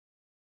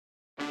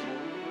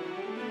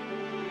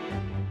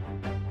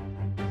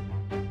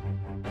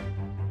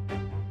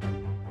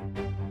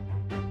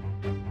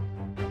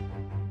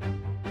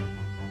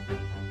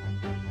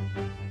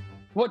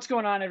What's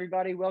going on,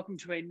 everybody? Welcome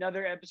to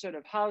another episode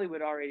of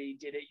Hollywood Already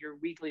Did It, your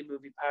weekly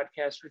movie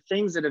podcast for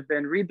things that have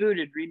been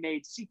rebooted,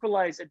 remade,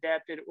 sequelized,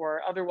 adapted,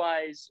 or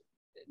otherwise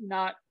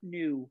not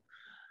new.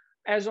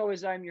 As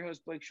always, I'm your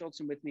host, Blake Schultz,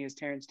 and with me is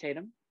Terrence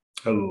Tatum.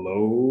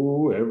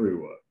 Hello,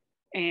 everyone.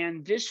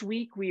 And this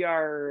week we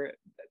are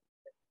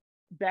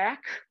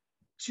back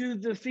to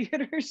the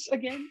theaters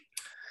again.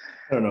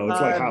 I don't know.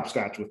 It's like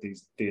hopscotch with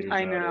these theaters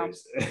I know.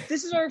 nowadays.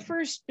 This is our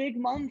first big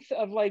month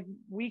of like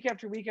week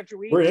after week after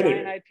week, We're in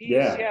giant it.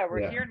 IPs. Yeah,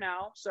 We're here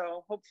now,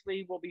 so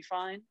hopefully we'll be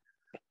fine.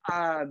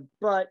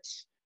 But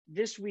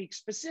this week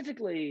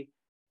specifically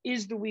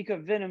is the week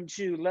of Venom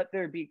 2, Let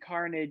There Be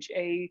Carnage,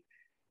 a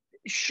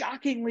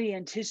shockingly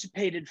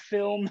anticipated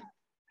film,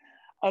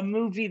 a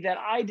movie that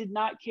I did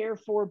not care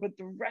for, but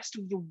the rest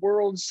of the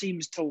world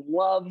seems to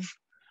love,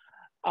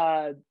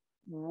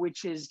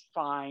 which is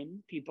fine.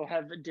 People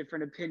have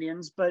different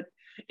opinions, but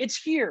it's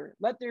here.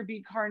 Let There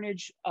Be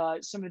Carnage,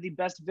 some of the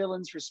best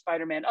villains for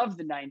Spider-Man of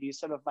the 90s,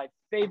 some of my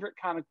favorite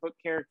comic book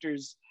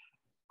characters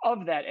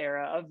of that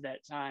era, of that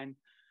time.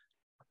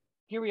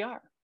 Here we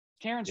are.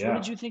 Terrence, what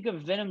did you think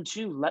of Venom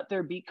 2, Let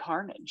There Be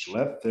Carnage?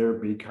 Let There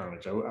Be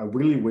Carnage. I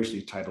really wish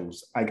these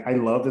titles, I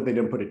love that they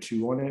didn't put a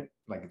 2 on it,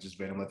 like it's just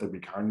Venom, Let There Be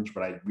Carnage,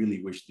 but I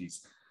really wish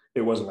it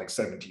wasn't like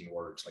 17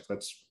 words. Like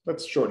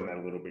let's shorten that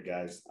a little bit,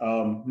 guys.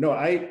 No,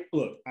 I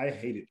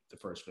hated the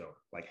first film,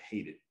 like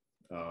hated.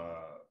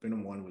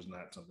 Venom 1 was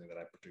not something that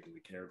I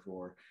particularly cared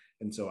for.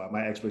 And so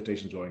my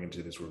expectations going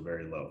into this were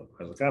very low.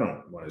 I was like, I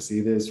don't want to see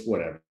this,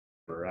 whatever.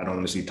 I don't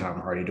want to see Tom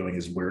Hardy doing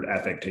his weird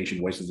affectation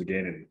voices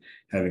again and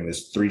having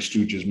this Three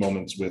Stooges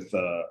moments with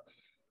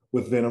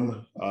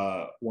Venom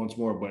once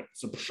more. But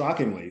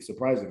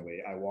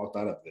surprisingly, I walked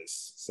out of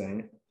this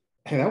saying,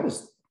 hey, that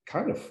was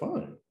kind of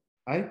fun.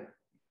 I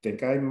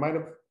think I might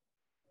have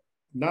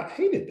not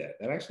hated that.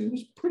 That actually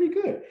was pretty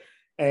good.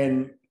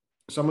 And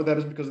some of that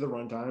is because of the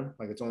runtime.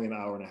 Like it's only an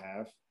hour and a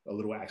half.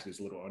 It's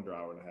a little under an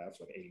hour and a half,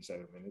 so like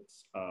 87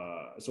 minutes.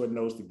 So it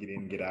knows to get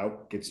in, get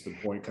out, gets to the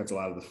point, cuts a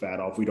lot of the fat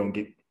off. We don't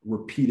get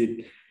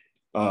repeated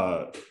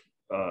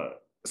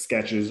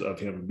sketches of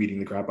him beating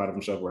the crap out of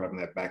himself. We're having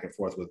that back and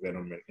forth with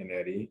Venom and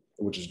Eddie,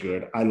 which is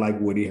good. I like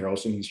Woody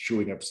Harrelson. He's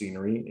chewing up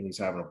scenery and he's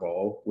having a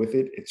ball with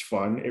it. It's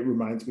fun. It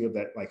reminds me of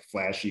that like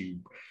flashy,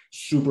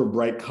 super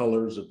bright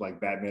colors of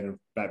like Batman and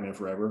Batman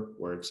Forever,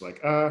 where it's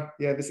like,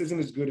 this isn't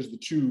as good as the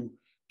two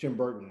Tim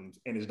Burton's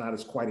and is not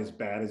as quite as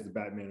bad as the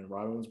Batman and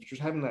Robins, but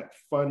just having that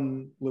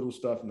fun little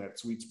stuff in that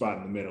sweet spot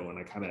in the middle, and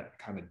I kind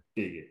of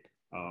dig it.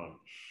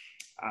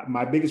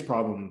 My biggest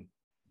problem,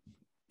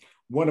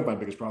 one of my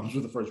biggest problems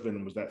with the first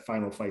Venom was that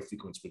final fight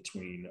sequence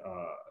between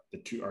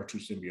our two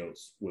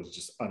symbiotes was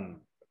just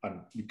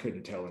you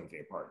couldn't tell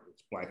anything apart.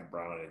 It's black and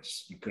brown, and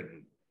you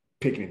couldn't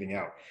pick anything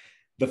out.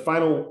 The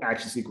final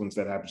action sequence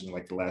that happens in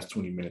like the last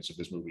 20 minutes of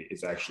this movie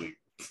is actually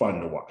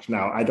fun to watch.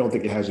 Now, I don't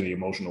think it has any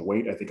emotional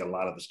weight. I think a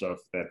lot of the stuff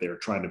that they're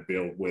trying to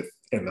build with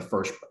in the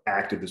first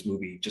act of this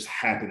movie just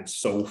happens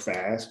so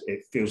fast.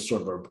 It feels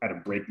sort of at a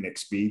breakneck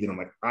speed. And I'm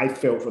like, I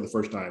felt for the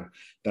first time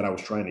that I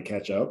was trying to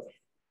catch up.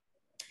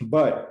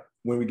 But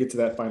when we get to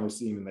that final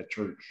scene in that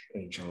church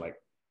and you're kind of like,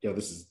 yo,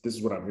 this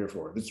is what I'm here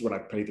for. This is what I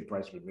paid the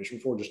price of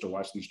admission for, just to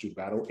watch these two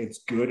battle.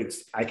 It's good.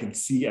 I can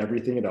see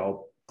everything. It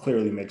all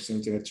clearly makes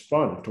sense and it's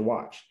fun to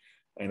watch.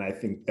 And I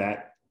think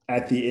that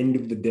at the end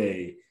of the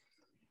day,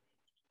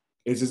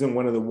 this isn't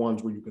one of the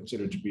ones where you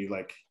consider to be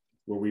like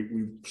where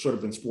we've sort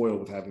of been spoiled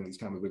with having these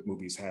comic book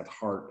movies have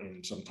heart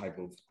and some type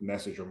of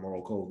message or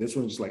moral code. This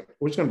one's just like,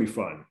 we're just going to be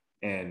fun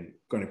and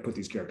going to put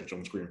these characters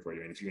on screen for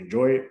you. And if you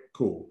enjoy it,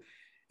 cool.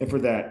 And for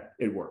that,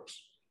 it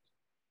works.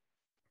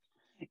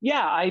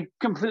 Yeah, I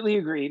completely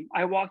agree.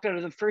 I walked out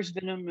of the first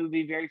Venom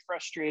movie very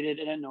frustrated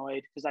and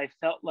annoyed because I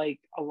felt like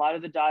a lot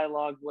of the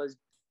dialogue was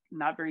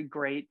not very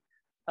great.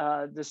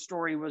 The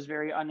story was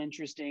very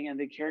uninteresting and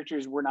the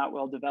characters were not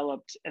well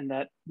developed, and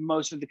that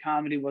most of the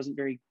comedy wasn't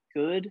very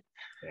good.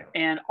 Yeah.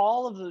 And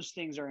all of those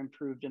things are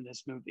improved in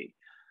this movie.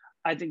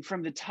 I think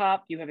from the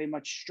top, you have a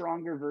much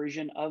stronger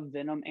version of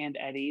Venom and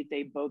Eddie.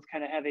 They both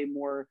kind of have a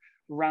more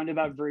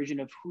roundabout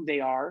version of who they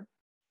are.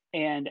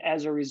 And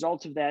as a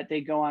result of that, they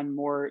go on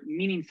more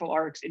meaningful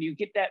arcs, and you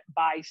get that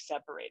by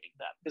separating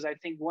them. Because I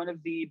think one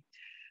of the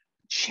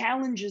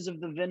challenges of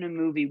the Venom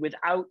movie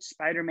without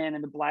Spider-Man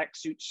and the black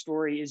suit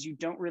story is you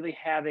don't really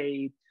have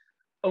a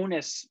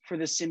onus for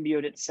the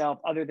symbiote itself,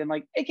 other than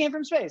like it came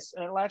from space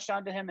and it latched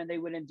onto him and they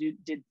went and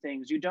did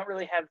things. You don't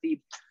really have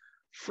the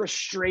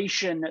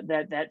frustration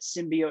that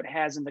symbiote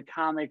has in the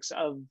comics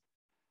of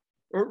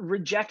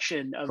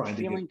rejection, of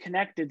feeling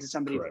connected to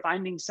somebody, correct,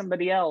 finding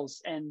somebody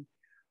else. And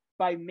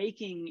by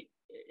making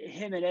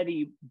him and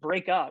Eddie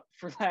break up,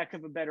 for lack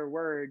of a better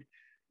word,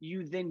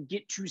 you then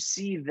get to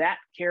see that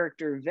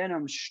character,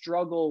 Venom,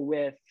 struggle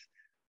with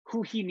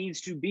who he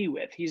needs to be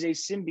with. He's a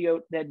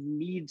symbiote that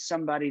needs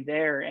somebody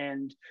there,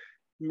 and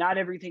not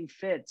everything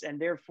fits.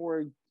 And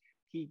therefore,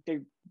 you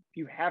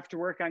have to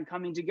work on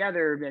coming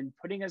together and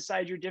putting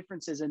aside your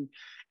differences. And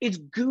it's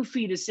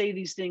goofy to say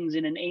these things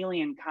in an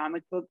alien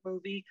comic book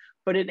movie,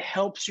 but it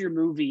helps your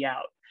movie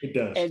out. It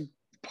does. And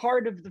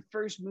part of the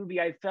first movie,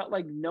 I felt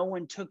like no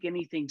one took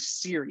anything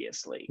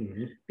seriously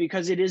Mhm.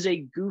 because it is a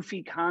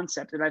goofy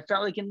concept. And I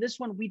felt like in this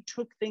one, we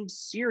took things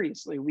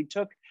seriously. We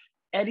took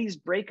Eddie's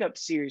breakup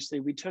seriously.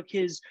 We took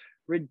his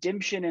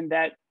redemption in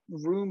that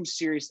room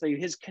seriously.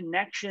 His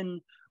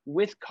connection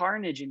with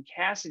Carnage and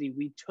Cassidy,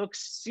 we took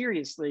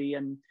seriously.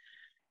 And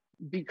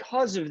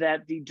because of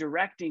that, the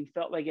directing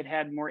felt like it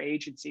had more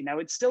agency. Now,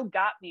 it still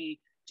got me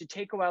to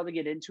take a while to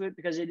get into it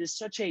because it is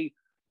such a,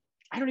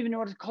 I don't even know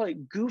what to call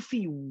it,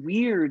 goofy,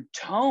 weird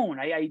tone.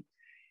 I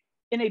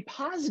in a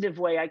positive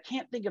way, I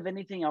can't think of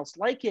anything else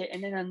like it.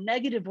 And in a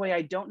negative way,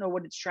 I don't know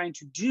what it's trying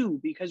to do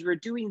because we're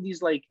doing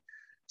these like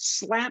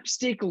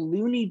slapstick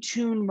Looney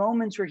Tune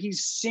moments where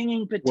he's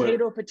singing Where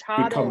potato, it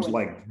becomes and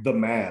like The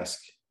Mask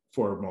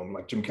for a moment,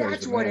 like Jim Carrey's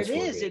that's The what it Mask for a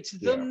is. bit. It's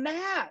The Yeah.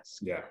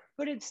 Mask. Yeah.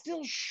 But it's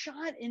still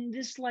shot in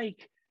this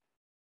like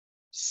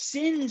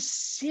Sin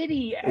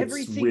City,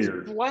 everything's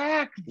weird.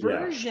 black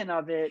Yeah. version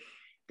of it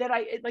that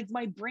like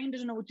my brain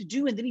doesn't know what to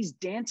do. And then he's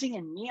dancing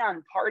in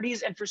neon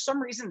parties. And for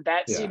some reason,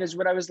 that Yeah. scene is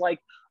what I was like,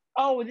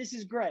 oh, this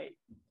is great.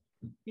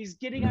 He's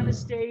getting on a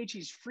stage,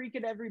 he's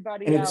freaking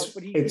everybody And out,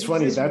 but it's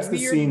funny. this That's the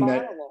weird scene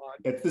monologue.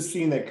 that's the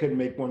scene that could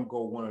make one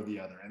go one or the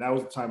other. And that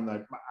was the time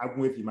that I'm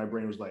with you. My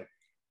brain was like,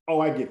 oh,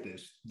 I get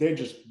this.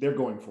 They're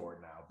going for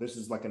it now. This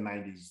is like a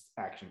 90s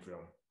action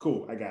film.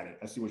 Cool, I got it.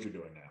 I see what you're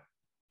doing now.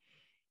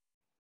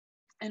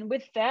 And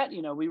with that,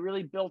 you know, we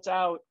really built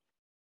out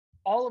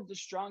all of the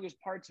strongest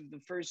parts of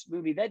the first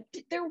movie. That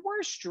there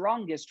were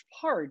strongest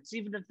parts,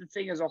 even if the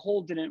thing as a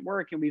whole didn't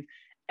work, and we've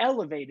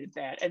elevated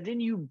that. And then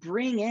you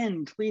bring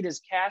in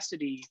Cletus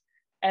Cassidy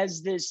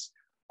as this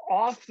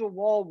off the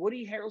wall,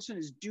 Woody Harrelson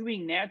is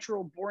doing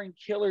natural born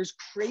killers,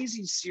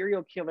 crazy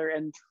serial killer.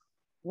 And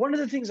one of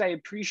the things I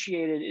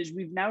appreciated is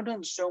we've now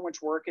done so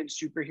much work in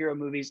superhero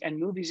movies and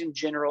movies in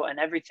general and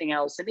everything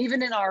else, and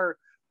even in our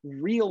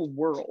real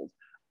world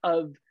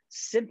of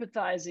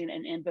sympathizing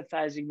and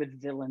empathizing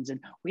with villains. And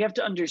we have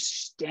to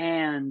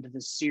understand the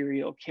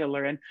serial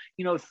killer. And,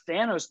 you know,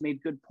 Thanos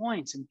made good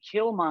points and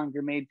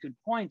Killmonger made good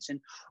points. And,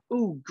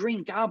 ooh,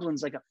 Green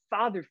Goblin's like a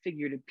father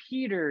figure to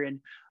Peter.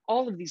 And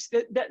all of these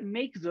that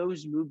make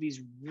those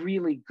movies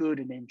really good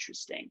and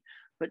interesting.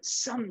 But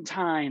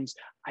sometimes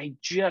I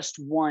just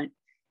want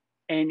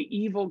an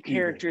evil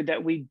character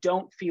that we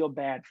don't feel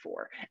bad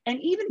for. And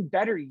even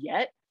better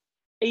yet,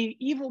 a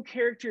evil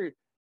character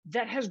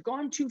that has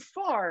gone too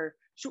far.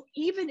 So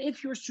even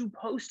if you're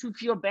supposed to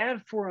feel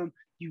bad for him,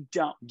 you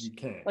don't. You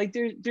can't. Like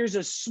there's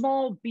a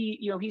small beat,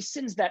 you know, he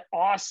sends that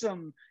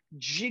awesome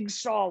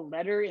jigsaw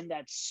letter in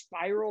that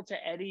spiral to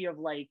Eddie of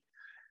like,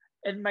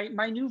 and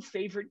my new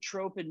favorite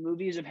trope in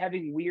movies of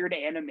having weird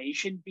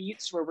animation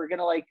beats where we're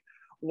gonna like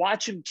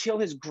watch him kill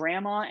his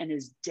grandma and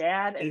his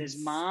dad and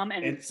his mom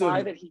and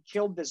imply that he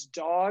killed this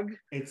dog.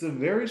 It's a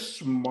very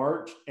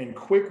smart and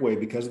quick way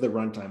because the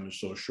runtime is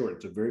so short.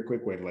 It's a very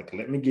quick way to like,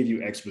 let me give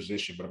you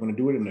exposition, but I'm going to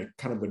do it in a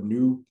kind of a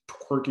new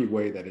quirky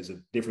way that is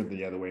different than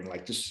the other way. And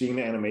like just seeing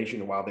the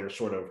animation while they're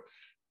sort of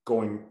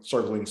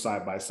circling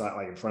side by side,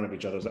 like in front of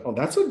each other. Like, oh,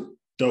 that's a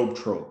dope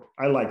trope.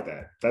 I like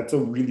that. That's a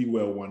really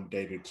well one,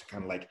 David, to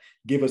kind of like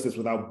give us this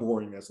without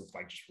boring us. It's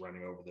like just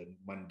running over the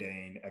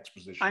mundane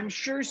exposition. I'm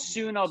sure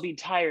soon I'll be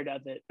tired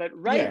of it, but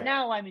right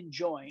now I'm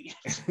enjoying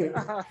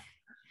it.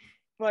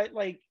 But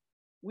like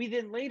we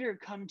then later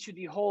come to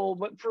the whole,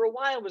 what for a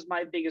while was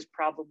my biggest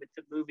problem with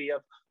the movie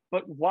of,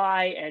 but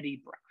why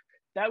Eddie Brock?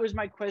 That was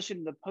my question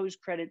in the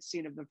post-credit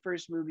scene of the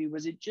first movie,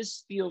 was it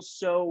just feels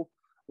so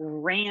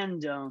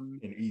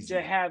random and easy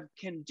to have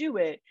can do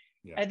it.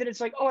 Yeah. And then it's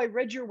like, oh, I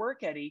read your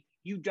work, Eddie.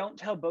 You don't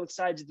tell both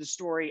sides of the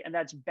story, and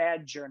that's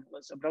bad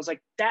journalism. But I was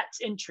like,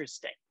 that's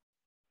interesting.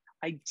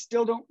 I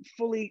still don't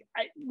fully,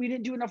 we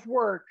didn't do enough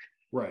work.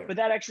 Right. But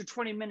that extra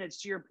 20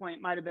 minutes, to your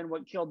point, might have been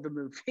what killed the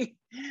movie.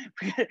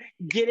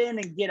 Get in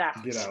and get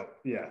out. Get out,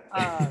 yeah.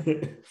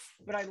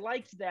 But I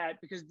liked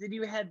that because then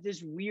you had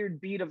this weird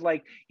beat of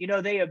like, you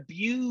know, they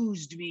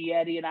abused me,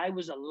 Eddie, and I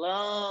was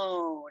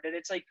alone. And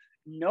it's like,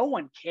 no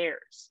one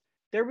cares.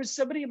 There was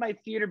somebody in my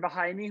theater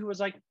behind me who was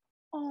like,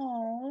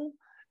 oh.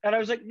 And I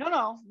was like,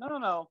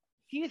 no.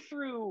 He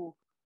threw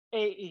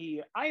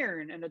a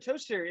iron and a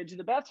toaster into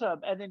the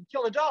bathtub and then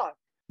killed a dog.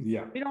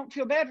 Yeah. We don't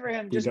feel bad for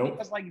him just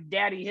because like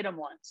daddy hit him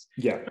once.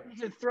 Yeah.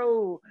 To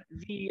throw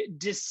the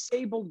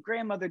disabled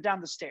grandmother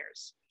down the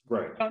stairs.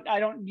 Right.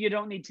 You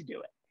don't need to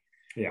do it.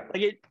 Yeah.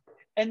 Like it,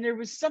 and there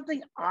was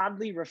something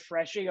oddly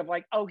refreshing of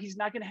like, oh, he's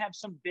not going to have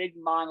some big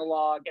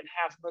monologue and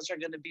half of us are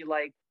going to be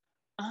like,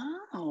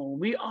 oh,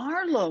 we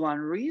are low on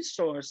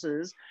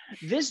resources.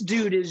 This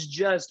dude is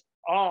just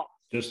off.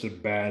 Just a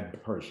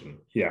bad person.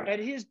 Yeah.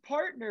 And his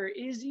partner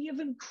is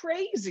even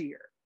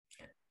crazier.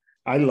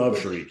 I love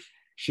Shariq.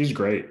 She's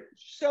great.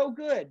 So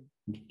good.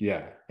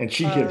 Yeah. And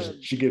she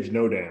gives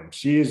no damn.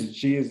 She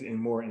is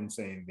more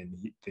insane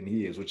than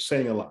he is, which is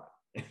saying a lot.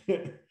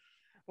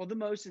 Well, the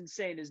most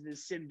insane is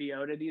this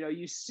symbiote. And, you know,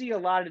 you see a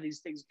lot of these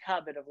things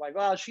coming of like,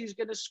 well, she's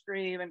going to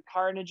scream and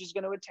Carnage is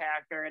going to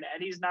attack her and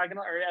Eddie's not going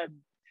to,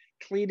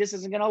 Cletus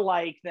isn't gonna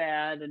like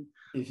that. And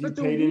if you but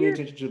the paid any weird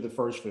attention to the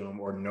first film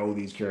or know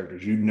these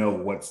characters, you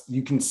know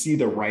you can see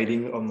the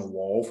writing on the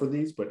wall for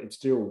these, but it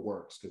still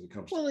works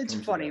because well, it it's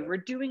comes funny. together. We're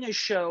doing a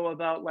show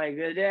about like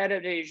the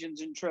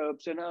adaptations and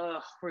tropes, and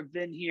we've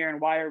been here, and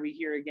why are we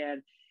here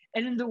again?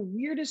 And in the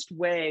weirdest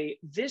way,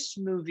 this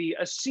movie,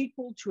 a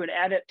sequel to an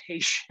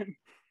adaptation,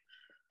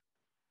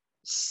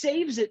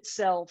 saves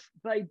itself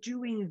by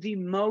doing the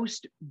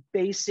most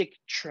basic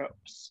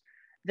tropes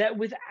that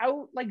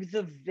without like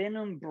the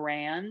Venom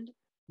brand,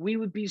 we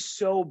would be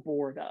so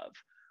bored of.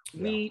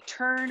 Yeah. We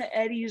turn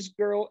Eddie's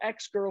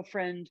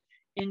ex-girlfriend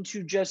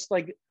into just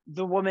like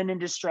the woman in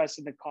distress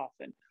in the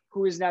coffin,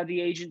 who is now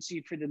the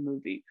agency for the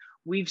movie.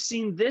 We've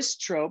seen this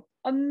trope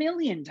a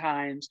million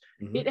times.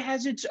 Mm-hmm. It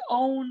has its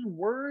own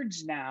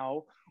words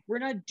now. We're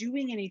not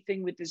doing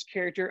anything with this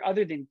character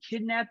other than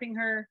kidnapping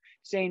her,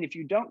 saying, if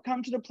you don't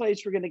come to the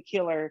place, we're going to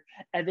kill her.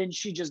 And then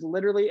she just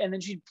literally, and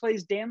then she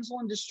plays damsel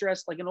in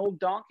distress like an old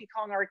Donkey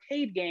Kong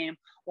arcade game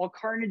while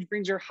Carnage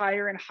brings her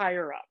higher and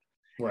higher up.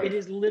 Right. It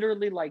is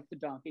literally like the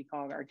Donkey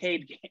Kong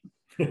arcade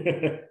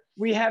game.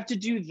 We have to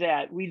do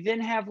that. We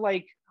then have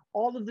like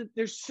all of the,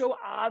 there's so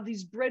odd,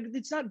 these bread,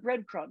 it's not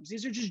breadcrumbs.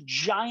 These are just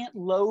giant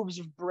loaves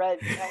of bread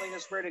telling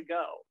us where to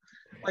go.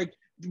 Like,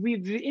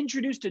 we've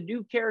introduced a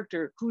new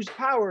character whose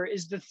power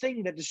is the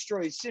thing that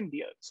destroys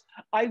symbiotes.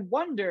 I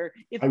wonder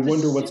if the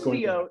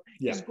symbiote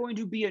is going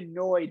to be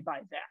annoyed by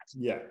that.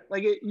 Yeah.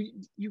 Like,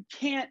 you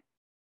can't,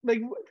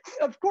 like,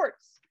 of course.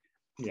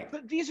 Yeah.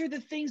 But these are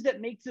the things that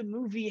make the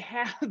movie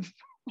have,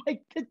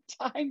 like, the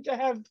time to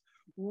have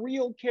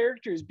real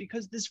characters,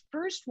 because this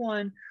first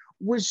one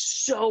was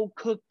so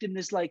cooked in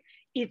this, like,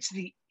 it's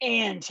the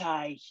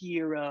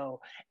anti-hero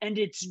and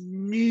it's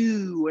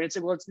new. And it's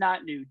like, well, it's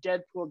not new.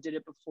 Deadpool did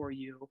it before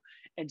you.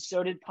 And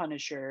so did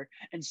Punisher.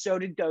 And so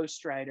did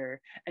Ghost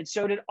Rider. And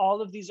so did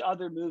all of these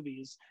other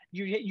movies.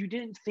 You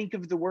didn't think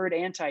of the word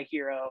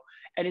anti-hero.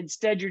 And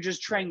instead, you're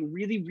just trying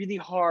really, really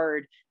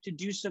hard to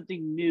do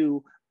something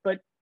new,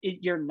 but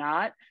you're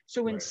not.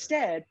 So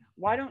instead,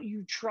 why don't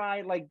you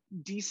try like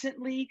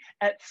decently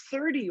at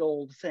 30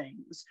 old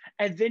things,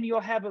 and then you'll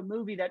have a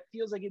movie that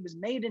feels like it was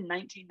made in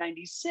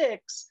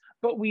 1996,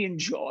 but we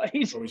enjoyed.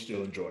 But we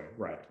still enjoy,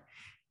 right?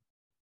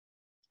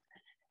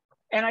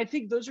 And I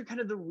think those are kind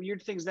of the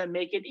weird things that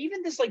make it,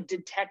 even this like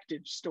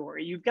detective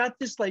story. You've got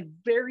this like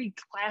very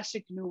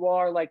classic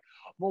noir, like,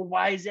 well,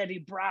 why is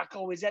Eddie Brock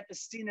always at the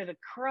scene of the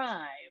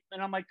crime?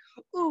 And I'm like,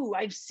 ooh,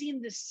 I've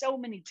seen this so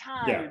many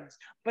times,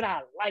 but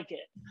I like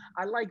it.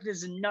 I like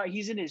this. No,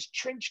 he's in his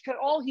trench coat.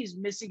 All he's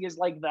missing is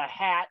like the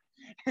hat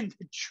and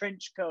the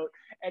trench coat,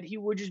 and he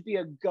would just be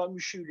a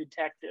gumshoe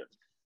detective.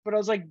 But I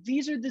was like,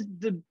 these are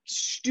the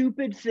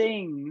stupid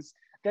things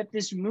that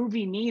this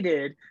movie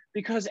needed,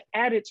 because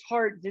at its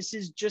heart, this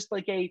is just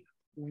like a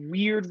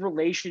weird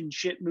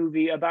relationship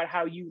movie about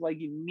how you like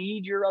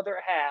need your other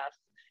half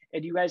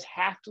and you guys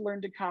have to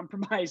learn to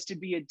compromise to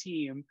be a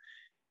team.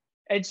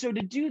 And so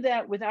to do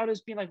that without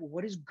us being like,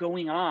 what is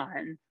going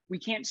on? We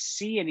can't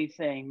see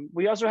anything.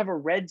 We also have a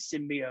red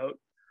symbiote,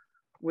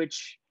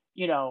 which,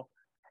 you know,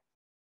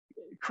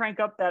 crank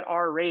up that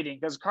R rating,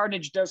 because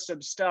Carnage does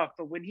some stuff,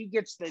 but when he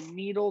gets the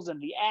needles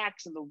and the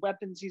axe and the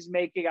weapons he's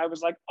making, I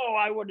was like, oh,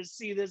 I want to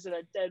see this in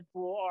a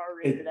Deadpool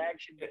R-rated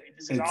action movie.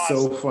 This is awesome.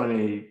 So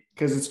funny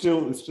because it's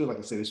still like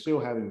I said, it's still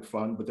having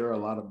fun, but there are a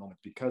lot of moments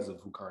because of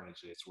who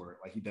Carnage is where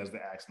like he does the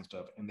axe and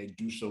stuff, and they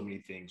do so many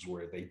things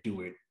where they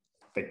do it.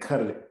 They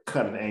cut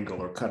an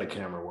angle or cut a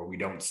camera where we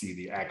don't see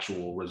the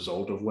actual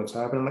result of what's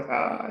happening. Like,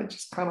 I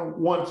just kind of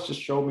want to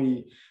show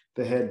me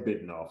the head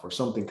bitten off or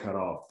something cut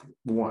off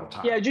one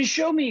time. Yeah, just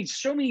show me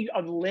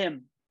a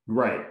limb.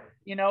 Right.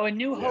 You know, A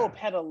New Hope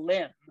had a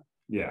limb.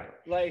 Yeah.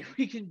 Like,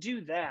 we can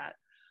do that.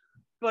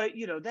 But,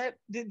 you know, that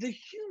the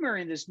humor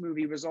in this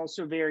movie was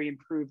also very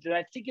improved. And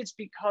I think it's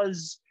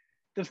because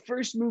the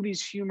first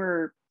movie's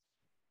humor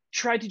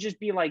tried to just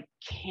be like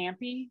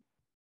campy,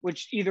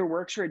 which either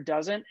works or it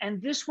doesn't.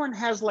 And this one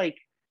has like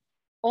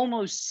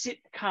almost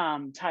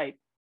sitcom type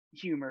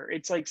humor.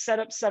 It's like set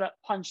up,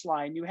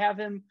 punchline. You have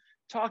him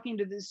talking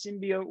to this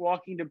symbiote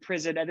walking to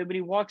prison, and then when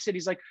he walks in,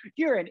 he's like,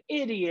 you're an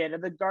idiot.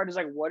 And the guard is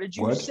like, what did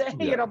you say?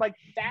 Yeah. And I'm like,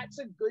 that's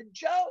a good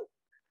joke.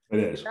 It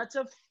is. That's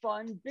a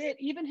fun bit.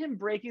 Even him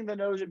breaking the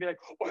nose and be like,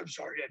 oh, I'm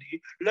sorry,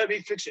 Eddie, let me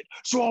fix it,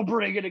 so I'll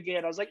bring it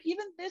again. I was like,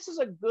 even this is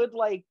a good,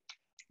 like,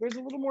 there's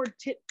a little more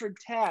tit for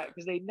tat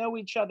because they know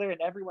each other and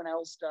everyone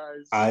else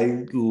does.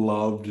 I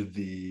loved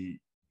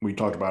we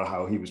talked about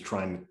how he was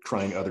trying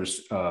other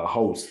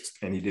hosts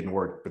and he didn't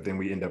work, but then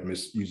we end up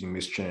using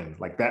Miss Chen.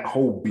 Like that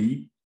whole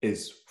beat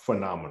is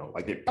phenomenal.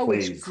 Like it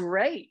plays it's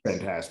great.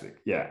 Fantastic.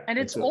 Yeah. And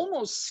it's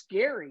almost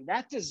scary.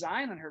 That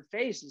design on her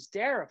face is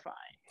terrifying.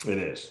 It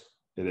is.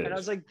 And I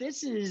was like,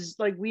 this is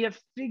like, we have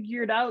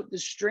figured out the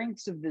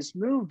strengths of this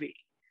movie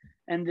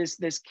and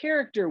this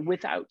character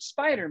without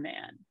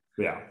Spider-Man.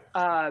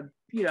 Yeah.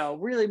 You know,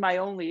 really my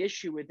only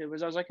issue with it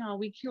was I was like, oh,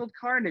 we killed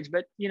Carnage.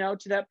 But, you know,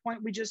 to that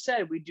point we just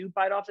said, we do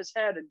bite off his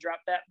head and drop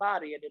that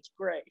body, and it's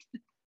great.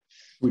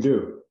 We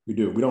do. We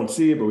don't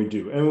see it, but we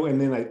do. And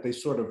then they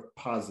sort of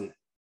posit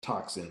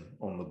toxin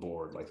on the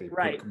board. Like they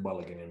Right. put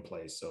Mulligan in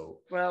place. So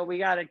well, we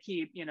got to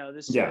keep, the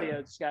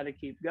symbiote's got to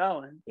keep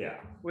going. Yeah.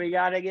 We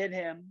got to get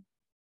him.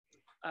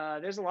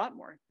 There's a lot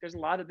more. There's a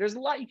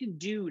lot you can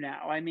do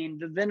now. I mean,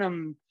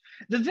 Venom's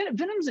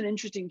an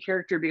interesting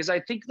character because I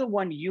think the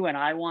one you and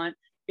I want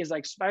is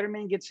like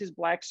Spider-Man gets his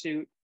black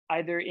suit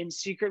either in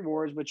Secret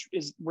Wars, which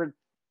is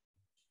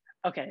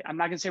okay, I'm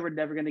not gonna say we're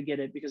never gonna get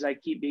it because I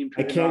keep being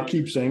I can't wrong.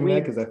 keep saying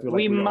that because I feel like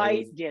we might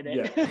always get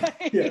it.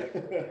 Yeah.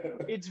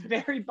 It's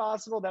very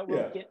possible that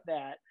we'll get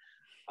that.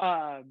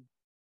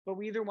 But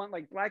we either want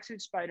like black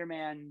suit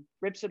Spider-Man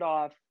rips it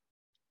off,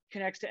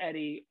 connects to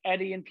Eddie.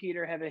 Eddie and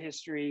Peter have a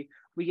history.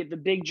 We get the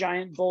big,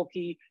 giant,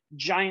 bulky,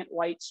 giant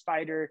white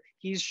spider.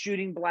 He's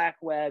shooting black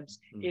webs.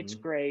 Mm-hmm. It's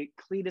great.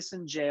 Cletus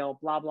in jail,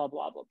 blah, blah,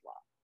 blah, blah, blah.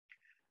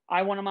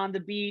 I want him on the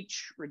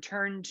beach,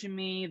 Return to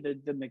Me, the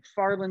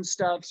McFarlane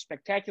stuff,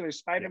 Spectacular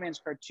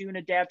Spider-Man's cartoon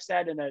adapts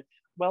that in a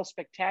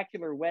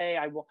spectacular way.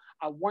 I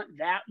want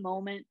that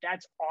moment.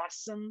 That's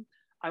awesome.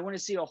 I want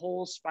to see a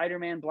whole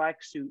Spider-Man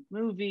black suit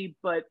movie,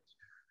 but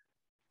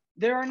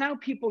there are now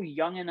people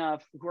young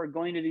enough who are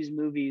going to these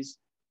movies.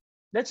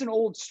 That's an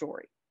old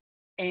story.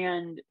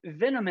 And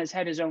Venom has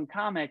had his own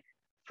comic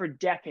for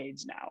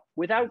decades now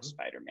without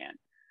Spider-Man.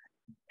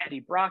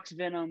 Eddie Brock's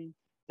Venom,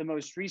 the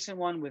most recent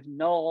one with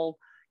Null.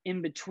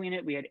 In between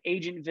it, we had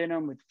Agent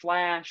Venom with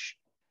Flash.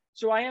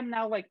 So I am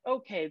now like,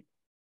 okay,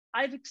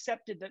 I've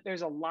accepted that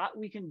there's a lot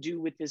we can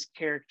do with this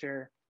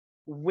character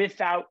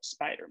without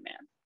Spider-Man.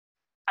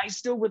 I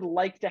still would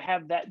like to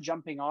have that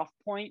jumping off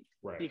point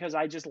because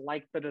I just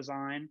like the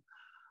design,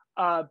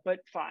 but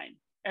fine.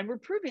 And we're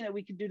proving that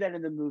we can do that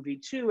in the movie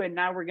too. And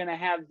now we're going to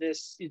have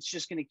this, it's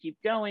just going to keep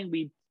going.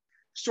 We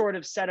sort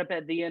of set up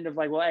at the end of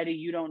like, well, Eddie,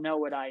 you don't know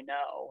what I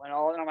know. And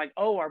I'm like,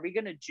 oh, are we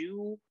going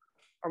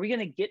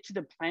to get to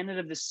the planet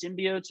of the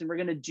symbiotes and we're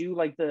going to do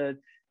like the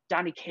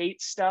Donny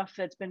Cates stuff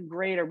that's been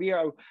great?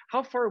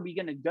 How far are we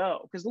going to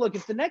go? Because look,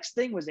 if the next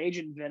thing was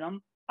Agent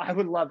Venom, I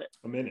would love it.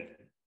 I'm in it.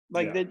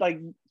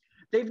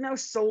 They've now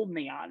sold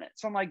me on it.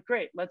 So I'm like,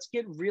 great, let's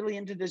get really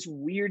into this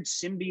weird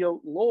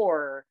symbiote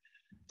lore.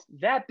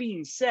 That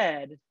being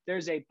said,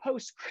 there's a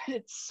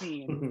post-credit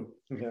scene.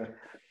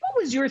 What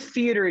was your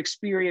theater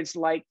experience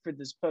like for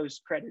this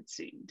post-credit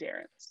scene,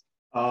 Terrence?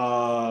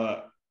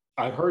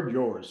 I heard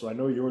yours, so I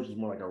know yours was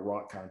more like a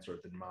rock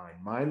concert than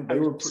mine. They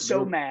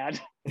were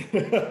mad.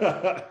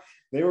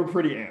 They were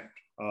pretty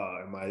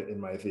amped in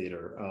my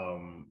theater.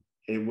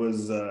 It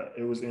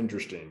was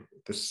interesting.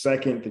 The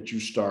second that you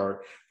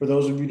start, for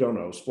those of you who don't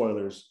know,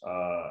 spoilers,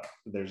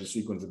 there's a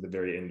sequence at the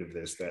very end of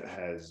this that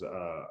has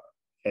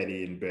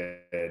Eddie in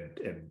bed,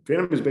 and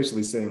Venom is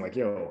basically saying like,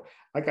 yo,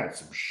 I got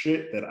some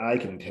shit that I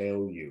can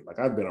tell you. Like,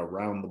 I've been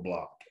around the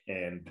block,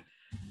 and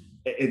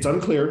it's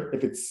unclear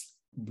if it's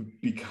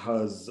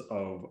because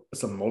of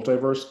some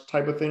multiverse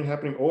type of thing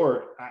happening,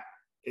 or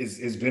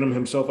is Venom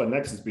himself a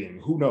Nexus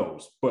being? Who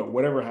knows? But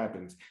whatever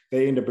happens,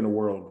 they end up in a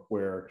world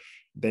where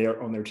they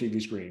are on their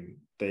TV screen.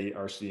 They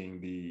are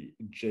seeing the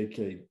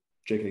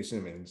J.K.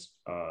 Simmons,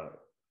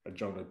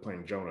 Jonah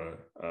playing Jonah,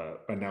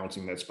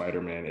 announcing that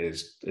Spider-Man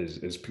is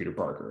Peter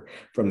Parker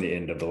from the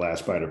end of the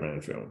last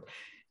Spider-Man film.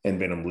 And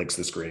Venom licks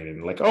the screen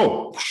and like,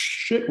 oh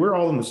shit, we're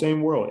all in the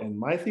same world. And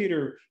my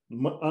theater,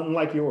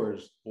 unlike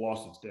yours,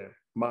 lost its damn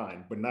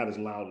mind, but not as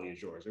loudly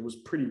as yours. It was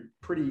pretty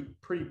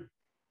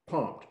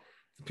pumped.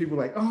 People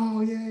were like,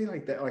 oh yeah,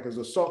 like that, like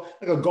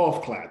a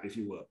golf clap, if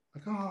you will.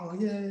 Like, oh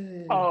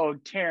yeah. Oh,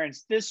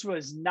 Terrence, this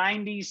was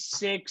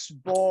 96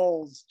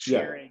 Bulls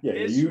cheering. Yeah.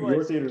 This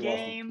your theater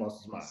game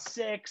lost its mind.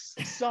 6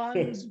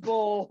 Suns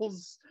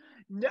Bulls.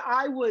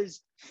 I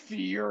was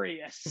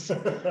furious.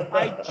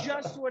 I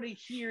just want to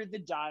hear the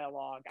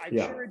dialogue. I'm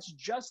sure it's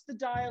just the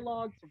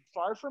dialogue from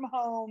Far From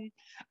Home,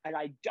 and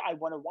I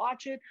want to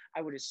watch it.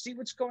 I want to see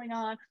what's going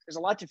on. There's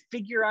a lot to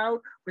figure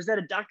out. Was that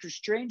a Doctor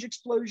Strange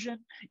explosion?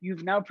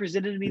 You've now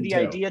presented me the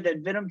idea that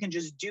Venom can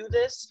just do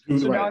this.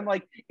 So now I'm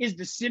like, is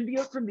the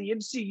symbiote from the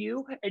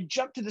MCU and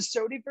jump to the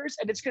Sonyverse,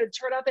 and it's going to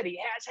turn out that he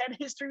has had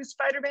history with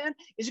Spider-Man?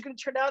 Is it going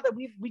to turn out that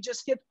we just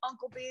skipped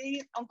Uncle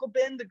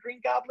Ben, the Green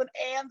Goblin,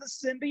 and the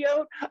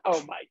symbiote?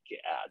 Oh my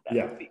God,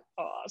 that would be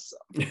awesome.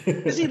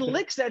 Because he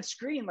licks that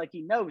screen like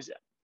he knows it.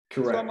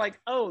 Correct. So I'm like,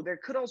 oh, there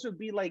could also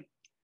be like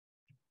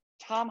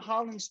Tom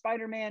Holland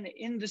Spider-Man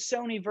in the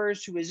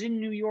Sonyverse who is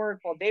in New York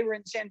while they were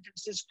in San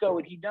Francisco,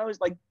 and he knows,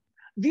 like,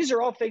 these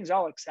are all things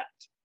I'll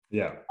accept.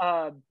 Yeah.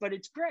 But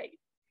it's great.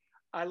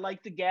 I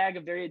like the gag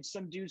of there in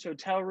some dude's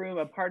hotel room.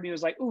 A part of me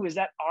was like, ooh, is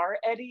that our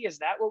Eddie? Is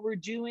that what we're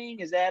doing?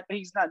 Is that, but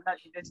he's not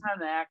it's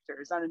not an actor.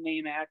 It's not a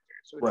name actor.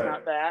 So it's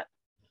not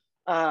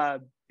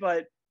that.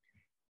 But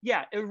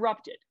yeah,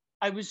 erupted.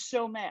 I was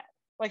so mad.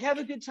 Like, have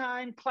a good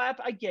time, clap.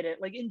 I get it.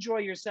 Like, enjoy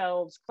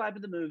yourselves, clap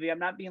at the movie. I'm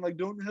not being like,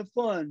 don't have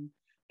fun.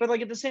 But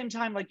like at the same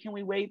time, like, can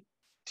we wait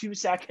 2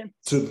 seconds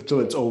till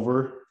it's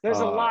over? There's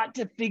a lot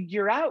to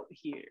figure out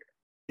here.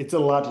 It's a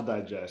lot to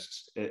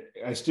digest.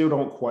 I still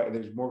don't quite.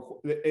 There's more.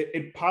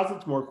 It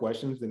posits more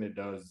questions than it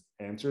does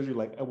answers. You're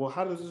like, well,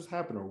 how does this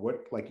happen? Or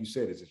what? Like you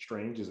said, is it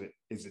strange? Is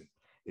it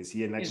Is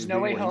he in next Is No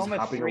Way where he's Home a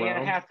hopping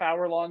 3.5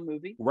 hour long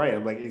movie? Right.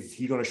 I'm like, is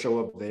he going to show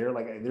up there?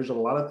 Like, there's a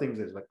lot of things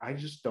that's like, I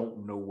just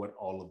don't know what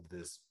all of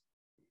this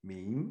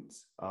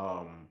means.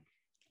 I'm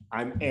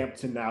amped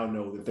to now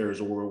know that there is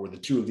a world where the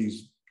two of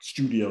these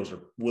studios are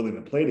willing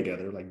to play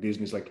together. Like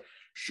Disney's like,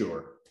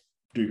 sure,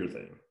 do your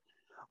thing.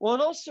 Well,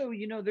 and also,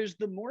 you know, there's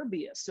the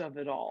Morbius of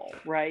it all,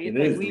 right? It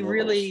like is we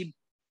really,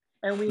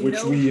 and we which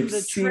know we from have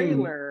the seen,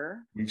 trailer.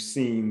 We've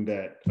seen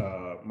that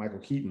Michael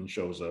Keaton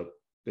shows up,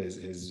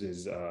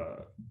 his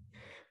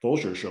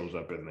Vulture shows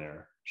up in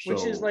there. So,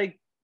 which is like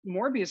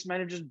Morbius might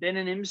have just been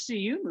an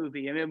MCU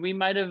movie. I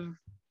mean,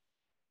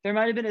 there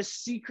might have been a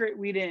secret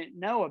we didn't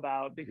know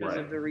about because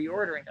of the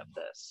reordering of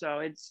this.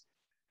 So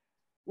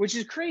which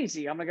is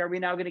crazy. I'm like, are we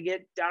now going to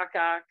get Doc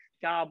Ock,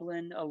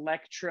 Goblin,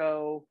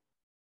 Electro,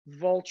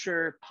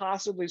 Vulture,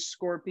 possibly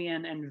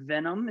Scorpion, and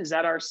Venom? Is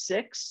that our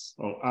 6?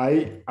 Oh,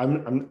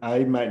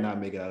 I might not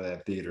make it out of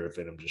that theater if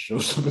Venom just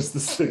shows up as the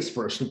 6th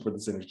person for the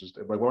Sinister.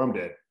 Like, well, I'm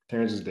dead.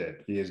 Terrence is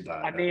dead. He is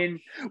died. I mean,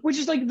 which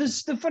is like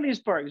this the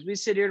funniest part is we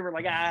sit here and we're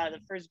like, the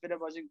first Venom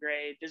wasn't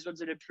great. This one's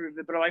an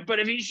improvement, but I'm like, but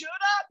if he showed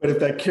up, but if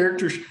that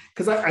character,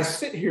 because I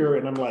sit here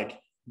and I'm like,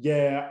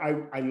 yeah,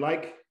 I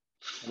like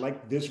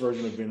this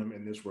version of Venom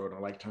in this world. I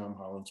like Tom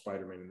Holland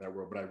Spider-Man in that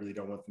world, but I really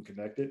don't want them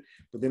connected.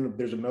 But then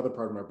there's another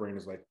part of my brain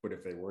is like, but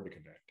if they were to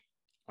connect,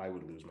 I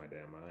would lose my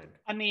damn mind.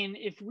 I mean,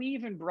 if we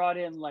even brought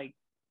in like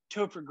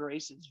Topher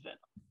Grace's Venom,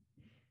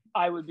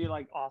 I would be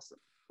like, awesome.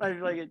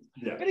 Like it,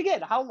 yeah. But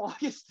again, how long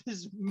is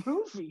this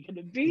movie going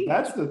to be?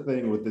 That's the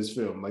thing with this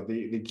film. Like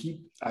they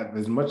keep,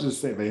 as much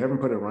as they haven't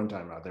put a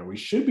runtime out there. We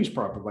should be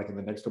probably like in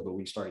the next couple of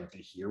weeks starting to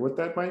hear what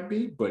that might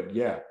be. But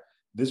yeah,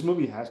 this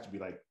movie has to be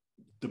like,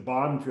 the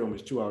Bond film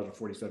is 2 hours and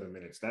 47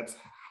 minutes. That's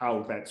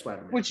how that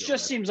Spider-Man. Which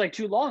just seems like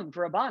too long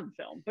for a Bond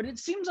film, but it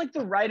seems like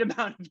the right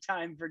amount of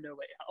time for No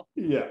Way Home.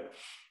 Yeah.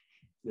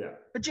 Yeah.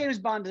 But James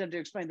Bond doesn't have to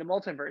explain the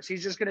multiverse.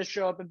 He's just going to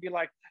show up and be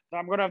like,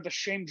 I'm going to have the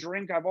same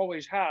drink I've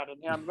always had.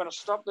 And I'm going to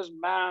stop this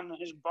man and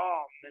his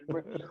bomb.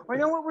 And we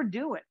know what we're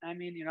doing. I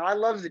mean, you know, I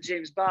love the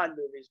James Bond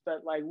movies,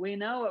 but like, we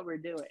know what we're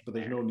doing. But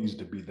there's no need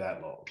to be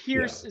that long.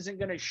 Pierce isn't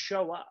going to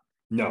show up.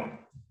 No.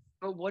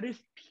 But what if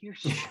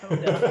Pierce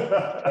showed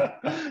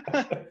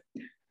up?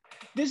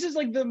 This is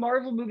like the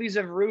Marvel movies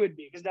have ruined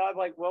me because now I'm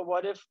like, well,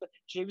 what if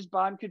James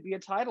Bond could be a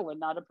title and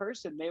not a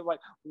person? They're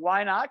like,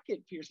 why not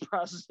get Pierce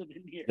Brosnan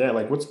in here? Yeah,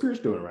 like what's Pierce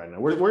doing right now?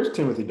 Where's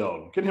Timothy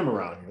Dalton? Get him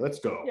around here. Let's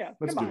go. Yeah,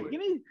 let's come on.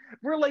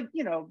 We're like,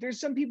 you know,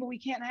 there's some people we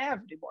can't have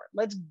anymore.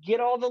 Let's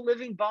get all the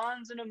living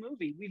Bonds in a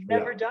movie. We've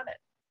never done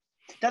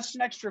it. That's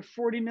an extra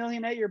 $40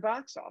 million at your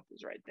box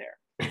office right there.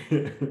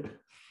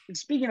 And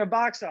speaking of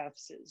box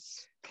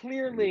offices,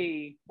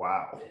 clearly,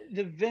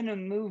 the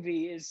Venom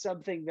movie is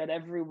something that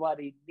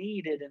everybody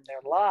needed in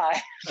their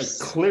lives.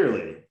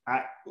 Clearly,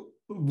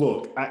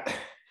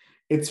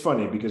 it's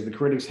funny because the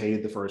critics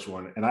hated the first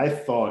one, and I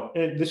thought,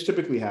 and this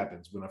typically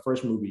happens when a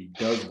first movie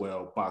does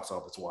well box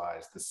office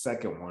wise, the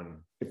second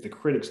one, if the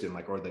critics didn't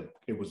like, or that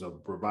it was a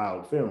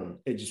reviled film,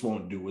 it just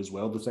won't do as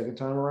well the second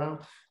time around.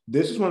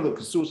 This is one of the,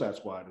 because Suicide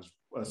Squad is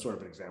sort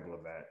of an example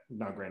of that.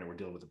 Now, granted, we're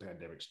dealing with the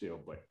pandemic still,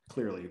 but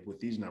clearly with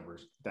these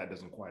numbers, that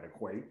doesn't quite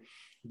equate.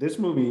 This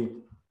movie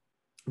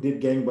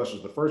did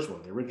gangbusters. The first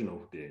one, the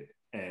original, did,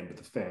 but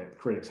the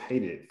critics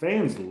hated it.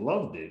 Fans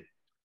loved it,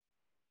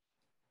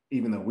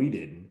 even though we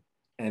didn't.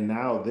 And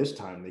now this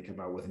time they come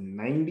out with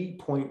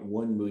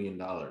 $90.1 million.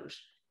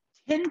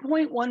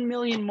 10.1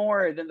 million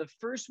more than the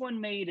first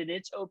one made in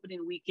its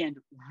opening weekend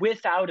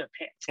without a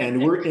pandemic.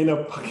 And we're in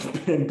a fucking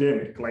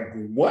pandemic. Like,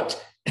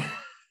 what?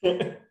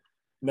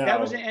 Now,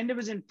 that was it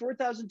was in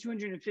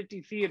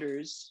 4,250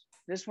 theaters.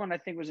 This one, I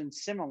think, was in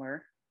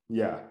similar.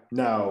 Yeah.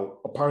 Now,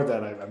 a part of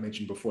that I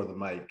mentioned before the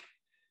mic,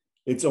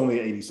 it's only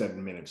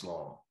 87 minutes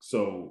long.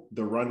 So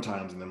the run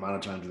times and the amount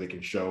of times they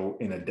can show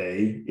in a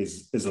day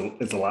is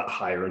a lot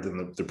higher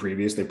than the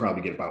previous. They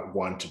probably get about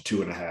 1 to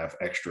 2.5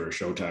 extra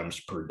show times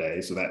per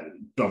day. So that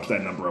bumps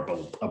that number up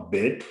a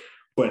bit.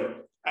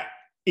 But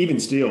even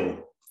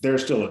still,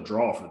 there's still a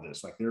draw for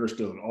this. Like, there is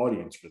still an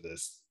audience for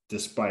this,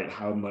 despite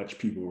how much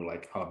people were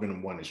like, oh,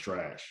 Venom 1 is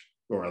trash,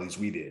 or at least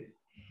we did.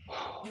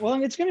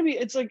 Well,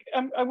 it's like,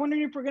 I'm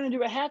wondering if we're going to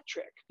do a hat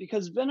trick,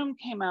 because Venom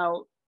came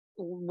out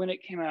when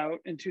it came out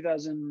in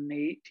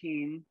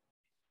 2018,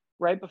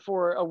 right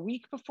before, a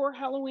week before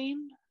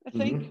Halloween, I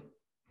think.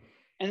 Mm-hmm.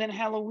 And then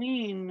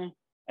Halloween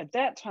at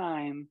that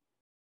time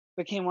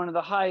became one of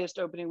the highest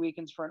opening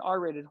weekends for an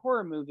R-rated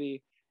horror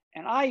movie.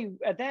 And I,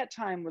 at that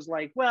time, was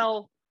like,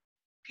 well,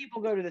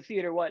 people go to the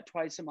theater,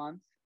 twice a month?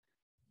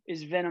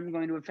 Is Venom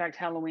going to affect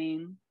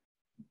Halloween?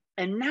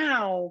 And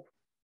now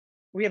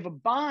we have a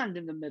Bond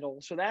in the middle.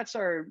 So that's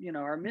our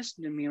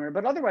misdemeanor.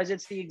 But otherwise,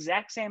 it's the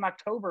exact same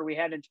October we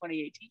had in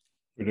 2018.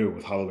 We do,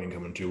 with Halloween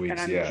coming 2 weeks.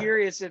 And I'm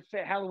curious if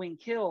Halloween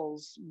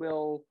Kills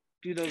will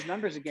do those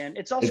numbers again.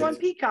 It's also on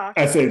Peacock.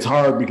 I say it's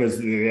hard because,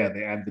 they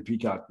add the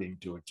Peacock thing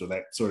to it. So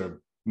that sort of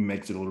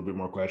makes it a little bit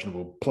more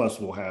questionable. Plus,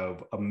 we'll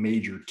have a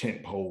major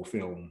tentpole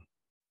film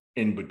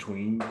in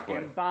between.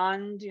 And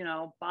Bond,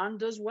 Bond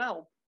does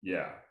well.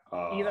 Yeah.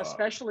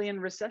 Especially in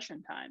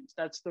recession times.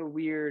 That's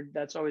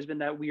always been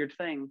that weird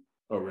thing.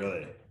 Oh,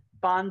 really?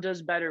 Bond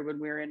does better when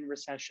we're in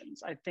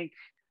recessions. I think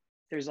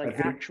there's I like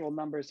think actual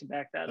numbers to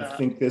back that I up.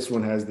 think this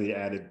one has the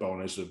added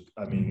bonus of,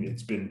 I mean,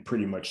 it's been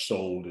pretty much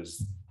sold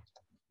as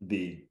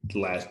the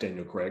last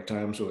Daniel Craig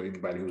time. So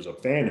anybody who's a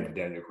fan of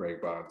Daniel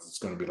Craig Bonds, it's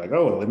going to be like,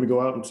 oh, let me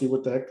go out and see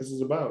what the heck this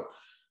is about.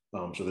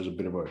 So there's a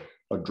bit of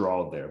a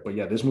draw there. But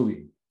yeah, this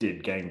movie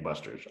did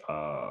gangbusters.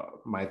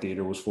 My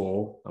theater was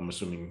full. I'm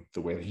assuming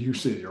the way that you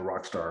said your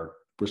rock star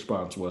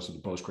response was to the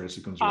post credit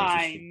sequence.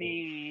 I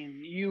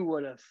mean, you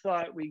would have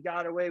thought we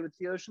got away with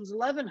the Ocean's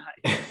 11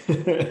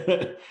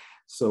 hype.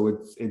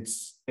 So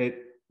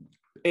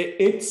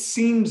it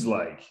seems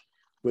like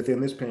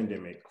within this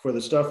pandemic, for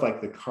the stuff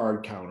like the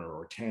Card Counter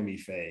or Tammy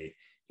Faye,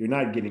 you're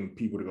not getting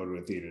people to go to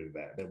a theater to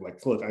that. They're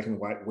like, look, I can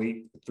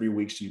wait 3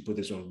 weeks till you put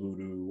this on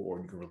Vudu,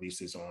 or you can release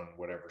this on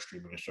whatever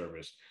streaming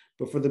service.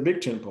 But for the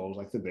big tent poles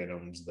like the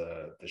Venoms,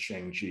 the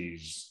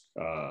Shang-Chi's,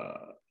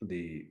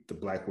 the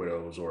Black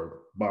Widows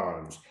or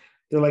Bonds,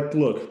 they're like,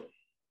 look,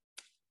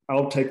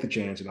 I'll take the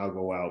chance and I'll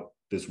go out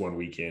this one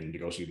weekend to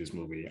go see this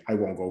movie. I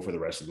won't go for the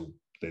rest of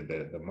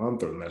the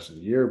month or the rest of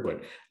the year,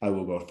 but I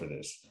will go for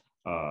this.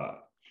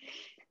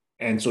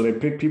 And so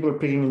people are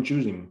picking and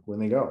choosing when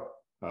they go.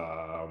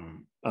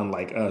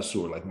 Unlike us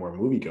who are like more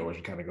moviegoers,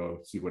 you kind of go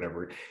see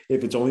whatever.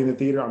 If it's only in the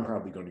theater, I'm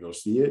probably going to go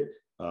see it.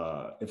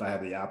 If I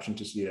have the option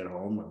to see it at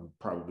home, I'm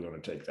probably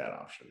going to take that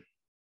option.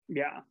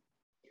 Yeah.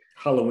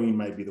 Halloween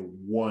might be the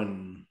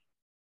one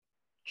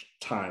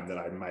time that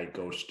I might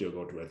still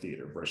go to a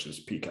theater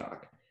versus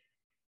Peacock.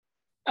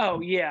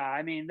 Oh yeah,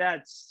 I mean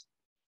that's,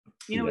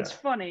 it's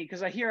funny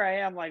because here I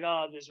am like,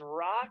 oh, this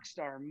rock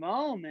star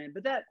moment,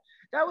 but that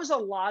was a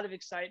lot of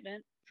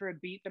excitement for a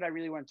beat that I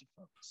really wanted to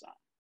focus on.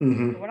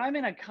 Mm-hmm. When I'm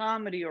in a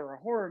comedy or a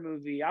horror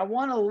movie, I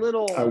want a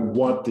little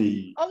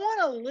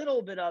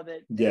bit of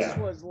it. This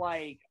was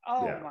like,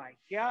 oh my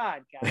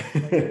God, guys.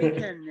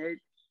 Like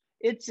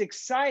it's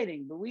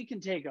exciting, but we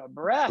can take a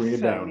breath. Bring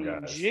it down,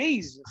 guys.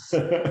 Jesus.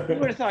 You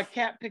would have thought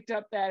Cat picked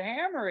up that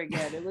hammer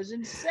again. It was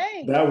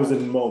insane. That was a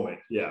moment,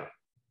 yeah.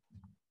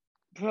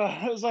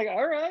 I was like,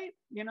 all right,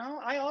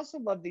 I also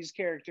love these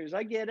characters.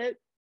 I get it.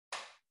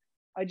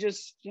 I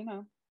just,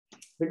 I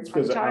think it's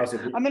because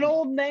I'm an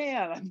old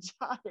man. I'm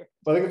tired.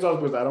 But I think it's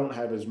also because I don't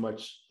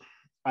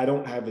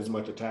have as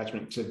much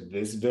attachment to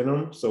this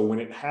Venom. So when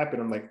it happened,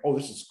 I'm like, oh,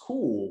 this is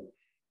cool,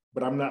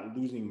 but I'm not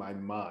losing my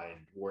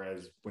mind.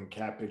 Whereas when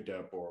Cat picked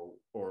up or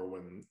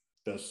when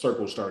the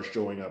circle starts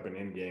showing up in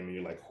Endgame and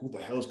you're like, who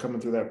the hell is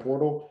coming through that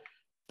portal?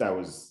 That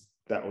was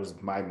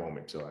my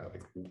moment till I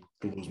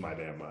lose my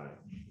damn mind.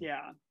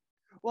 Yeah.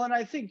 Well, and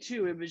I think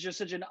too, it was just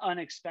such an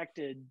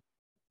unexpected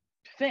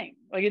thing.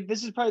 Like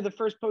this is probably the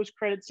first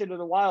post-credit scene of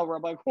the while where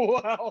I'm like,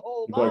 wow,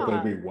 hold on.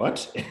 Like, wait,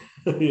 what?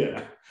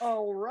 Yeah.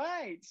 All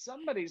right.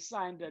 Somebody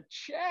signed a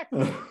check.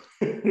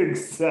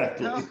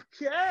 Exactly.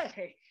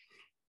 Okay.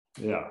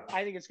 Yeah.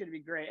 I think it's going to be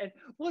great. And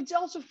well, it's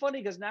also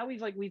funny because now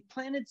we've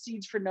planted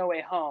seeds for No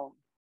Way Home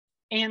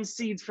and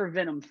seeds for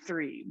Venom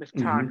 3 with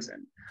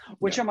Toxin,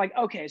 which I'm like,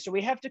 okay, so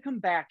we have to come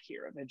back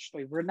here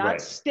eventually. We're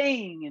not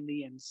staying in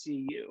the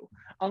MCU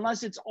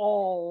unless it's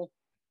all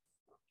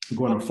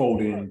going to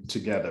fold in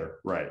together.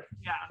 Right.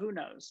 Yeah, who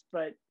knows?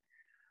 But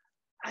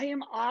I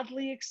am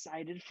oddly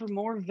excited for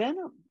more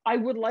Venom. I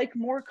would like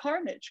more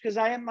Carnage because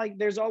I am like,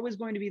 there's always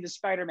going to be the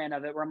Spider-Man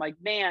of it where I'm like,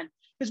 man,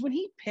 because when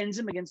he pins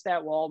him against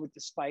that wall with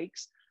the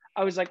spikes,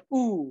 I was like,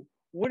 ooh,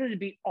 wouldn't it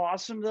be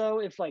awesome though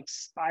if like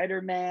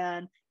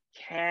Spider-Man,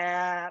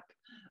 Cap,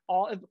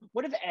 what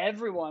if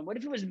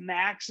it was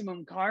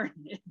Maximum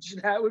Carnage?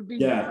 That would be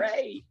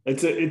great.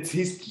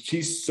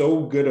 He's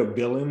so good a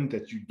villain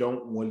that you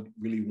don't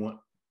really want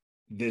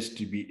this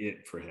to be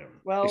it for him.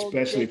 Well,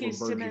 especially J.K.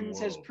 Simmons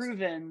has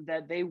proven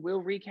that they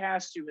will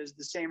recast you as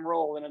the same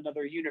role in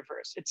another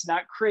universe. It's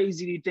not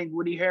crazy to think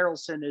Woody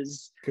Harrelson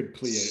could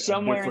play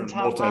somewhere in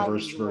Tom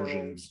multiverse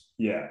versions.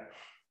 World.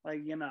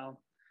 Yeah,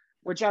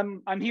 which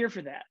I'm here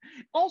for that.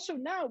 Also,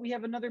 now we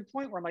have another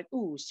point where I'm like,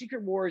 ooh,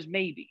 Secret Wars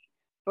maybe,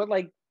 but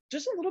like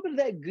just a little bit of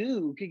that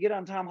goo could get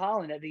on Tom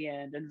Holland at the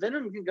end, and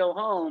Venom can go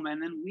home,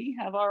 and then we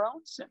have our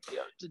own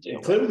symbiote to do.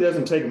 It clearly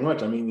doesn't take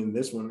much. I mean, in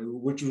this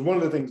one, which was one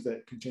of the things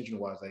that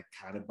contention-wise, like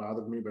kind of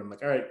bothered me, but I'm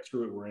like, all right,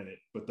 screw it, we're in it.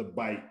 But the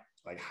bite,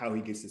 like how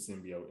he gets the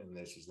symbiote in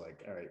this is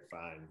like, all right,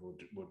 fine, we'll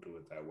do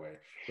it that way.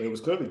 But it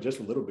was clearly just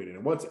a little bit.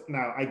 And once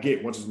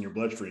it's in your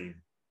bloodstream,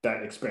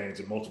 that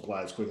expands and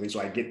multiplies quickly. So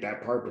I get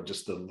that part, but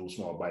just the little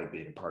small bite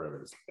being part of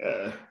it is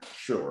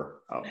sure.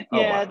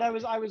 I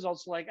was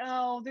also like,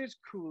 oh, there's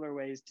cooler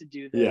ways to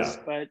do this.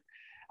 Yeah. But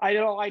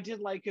I did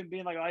like him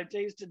being like, I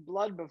tasted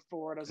blood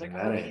before. And I was like,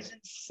 oh, he's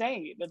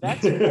insane. But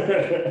that's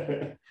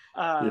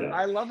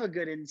I love a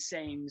good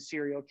insane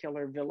serial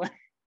killer villain.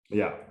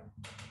 Yeah.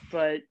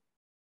 But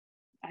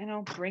I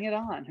know, bring it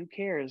on. Who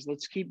cares?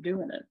 Let's keep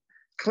doing it.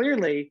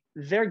 Clearly,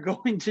 they're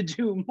going to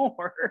do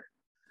more.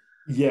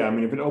 Yeah, I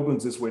mean, if it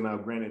opens this way now,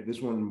 granted,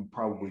 this one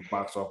probably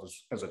box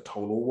office as a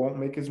total won't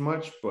make as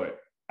much,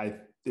 but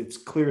it's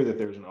clear that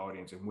there's an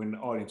audience, and when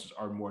audiences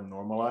are more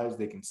normalized,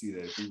 they can see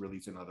that if we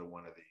release another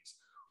one of these,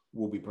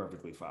 will be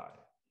perfectly fine.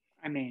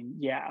 I mean,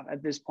 yeah,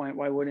 at this point,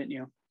 why wouldn't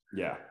you?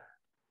 Yeah.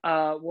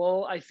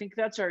 Well, I think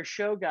that's our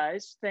show,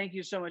 guys. Thank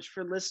you so much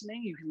for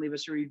listening. You can leave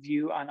us a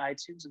review on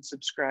iTunes and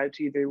subscribe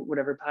to either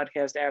whatever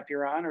podcast app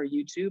you're on or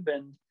YouTube,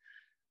 and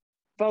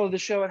follow the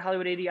show at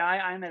Hollywood ADI.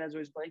 I'm at As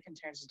Always Blake, and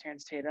Terrence is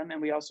Terrence Tatum.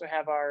 And we also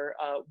have our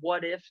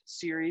What If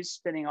series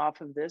spinning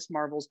off of this,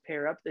 Marvel's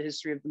Pair Up, the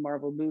history of the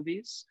Marvel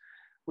movies,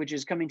 which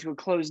is coming to a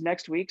close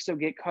next week. So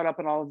get caught up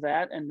on all of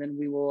that. And then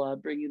we will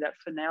bring you that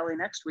finale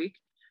next week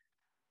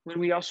when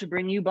we also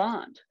bring you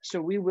Bond.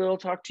 So we will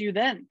talk to you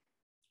then.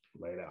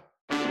 Later.